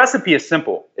 But the recipe is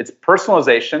simple. It's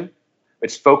personalization.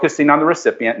 It's focusing on the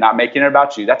recipient, not making it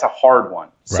about you. That's a hard one.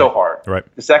 So hard. Right.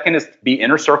 The second is be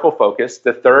inner circle focused.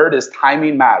 The third is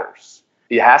timing matters.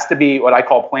 It has to be what I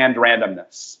call planned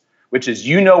randomness, which is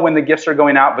when the gifts are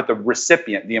going out, but the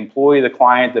recipient, the employee, the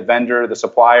client, the vendor, the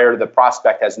supplier, the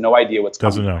prospect has no idea what's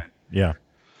coming. Doesn't know. Yeah.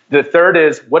 The third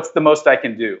is what's the most I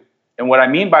can do? And what I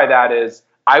mean by that is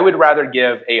I would rather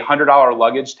give a $100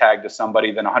 luggage tag to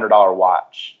somebody than a $100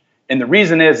 watch. And the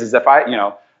reason is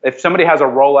if somebody has a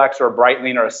Rolex or a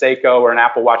Breitling or a Seiko or an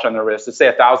Apple Watch on their wrist, let's say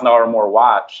a $1,000 or more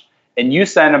watch, and you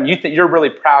send them, you're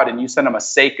really proud, and you send them a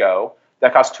Seiko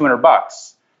that costs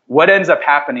 $200. What ends up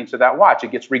happening to that watch?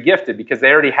 It gets regifted because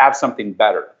they already have something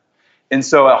better. And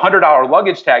so a $100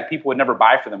 luggage tag, people would never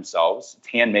buy for themselves. It's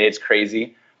handmade, it's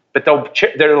crazy. But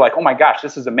they're like, oh my gosh,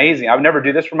 this is amazing. I would never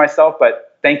do this for myself,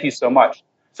 but thank you so much.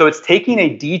 So it's taking a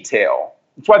detail.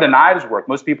 That's why the knives work.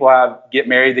 Most people get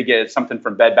married, they get something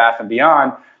from Bed Bath &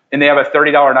 Beyond, and they have a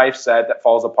 $30 knife set that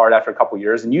falls apart after a couple of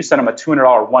years, and you send them a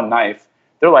 $200 one knife.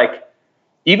 They're like,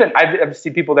 I've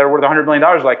seen people that are worth $100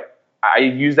 million, like, I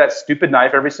use that stupid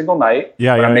knife every single night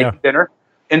when I'm making dinner.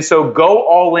 And so go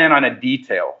all in on a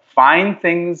detail. Find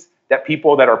things that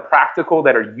are practical,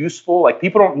 that are useful. Like,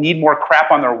 people don't need more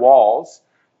crap on their walls.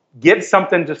 Give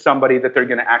something to somebody that they're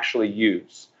going to actually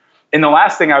use. And the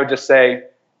last thing I would just say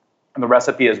on the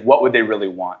recipe is, what would they really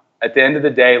want? At the end of the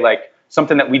day, like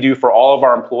something that we do for all of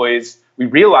our employees, we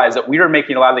realized that we were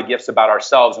making a lot of the gifts about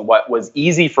ourselves and what was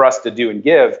easy for us to do and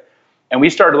give. And we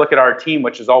started to look at our team,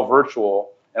 which is all virtual,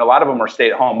 and a lot of them are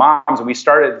stay-at-home moms, and we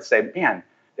started to say, man,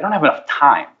 they don't have enough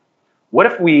time. What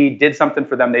if we did something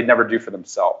for them they'd never do for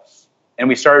themselves? And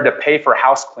we started to pay for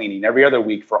house cleaning every other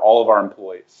week for all of our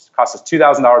employees. It costs us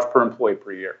 $2,000 per employee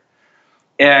per year.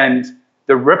 And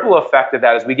the ripple effect of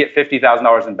that is we get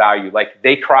 $50,000 in value. Like,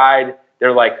 they cried.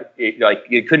 They're like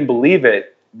they couldn't believe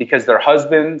it, because their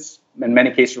husbands, in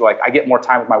many cases, were like, I get more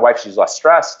time with my wife. She's less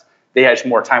stressed. They had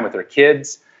more time with their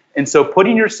kids. And so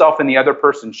putting yourself in the other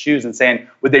person's shoes and saying,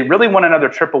 would they really want another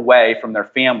trip away from their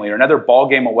family, or another ball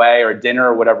game away, or dinner,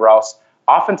 or whatever else?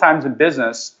 Oftentimes in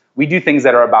business, we do things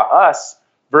that are about us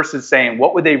versus saying,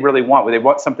 what would they really want? Would they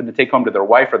want something to take home to their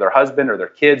wife or their husband or their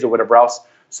kids or whatever else?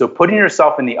 So putting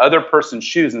yourself in the other person's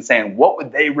shoes and saying, what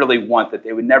would they really want that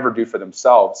they would never do for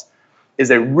themselves, is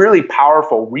a really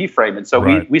powerful reframe. And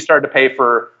so we started to pay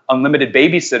for unlimited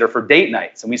babysitter for date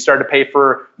nights, and we started to pay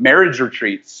for marriage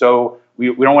retreats. So we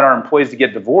don't want our employees to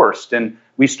get divorced. And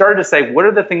we started to say, what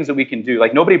are the things that we can do?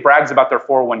 Like, nobody brags about their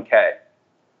 401k,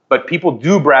 but people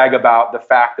do brag about the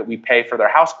fact that we pay for their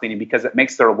house cleaning, because it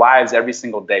makes their lives every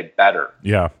single day better.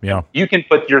 Yeah. You can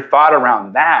put your thought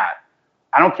around that.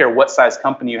 I don't care what size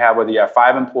company you have, whether you have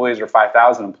 5 employees or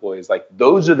 5,000 employees. Like,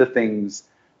 those are the things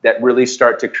that really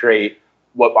start to create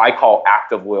what I call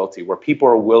active loyalty, where people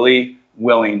are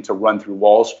willing to run through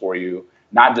walls for you,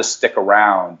 not just stick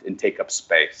around and take up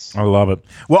space. I love it.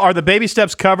 Well, are the baby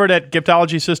steps covered at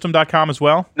giftologysystem.com as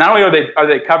well? Not only are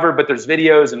they covered, but there's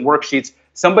videos and worksheets.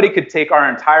 Somebody could take our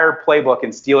entire playbook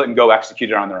and steal it and go execute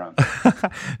it on their own.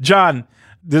 John,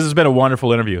 this has been a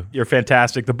wonderful interview. You're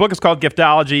fantastic. The book is called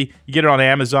Giftology. You get it on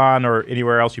Amazon or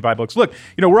anywhere else you buy books. Look,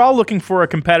 we're all looking for a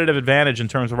competitive advantage in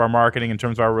terms of our marketing, in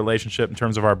terms of our relationship, in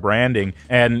terms of our branding.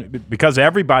 And because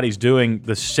everybody's doing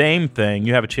the same thing,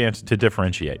 you have a chance to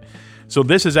differentiate. So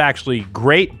this is actually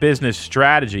great business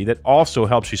strategy that also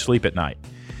helps you sleep at night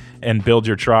and build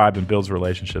your tribe and builds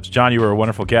relationships. John, you were a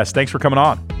wonderful guest. Thanks for coming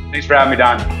on. Thanks for having me,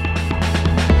 Don.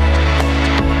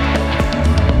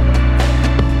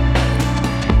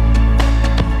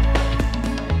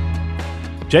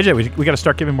 JJ, we got to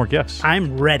start giving more gifts.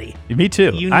 I'm ready. Me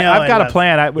too. You know I've got a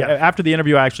plan. Yeah. After the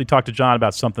interview, I actually talked to John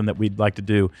about something that we'd like to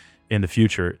do in the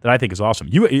future that I think is awesome.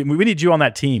 We need you on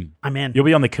that team. I'm in. You'll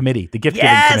be on the committee, the gift-giving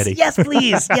committee. Yes,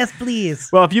 please. Yes, please.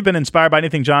 Well, if you've been inspired by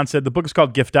anything John said, the book is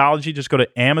called Giftology. Just go to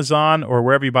Amazon or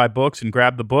wherever you buy books and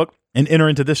grab the book and enter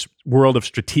into this world of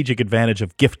strategic advantage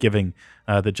of gift-giving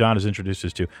that John has introduced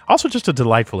us to. Also, just a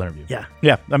delightful interview. Yeah.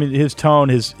 Yeah. I mean, his tone,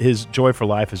 his joy for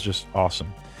life is just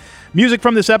awesome. Music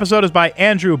from this episode is by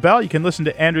Andrew Bell. You can listen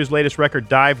to Andrew's latest record,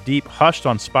 Dive Deep, Hushed,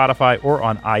 on Spotify or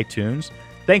on iTunes.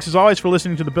 Thanks, as always, for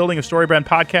listening to the Building a Story Brand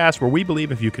podcast, where we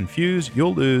believe if you confuse,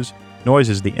 you'll lose. Noise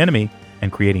is the enemy,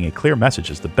 and creating a clear message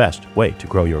is the best way to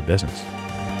grow your business.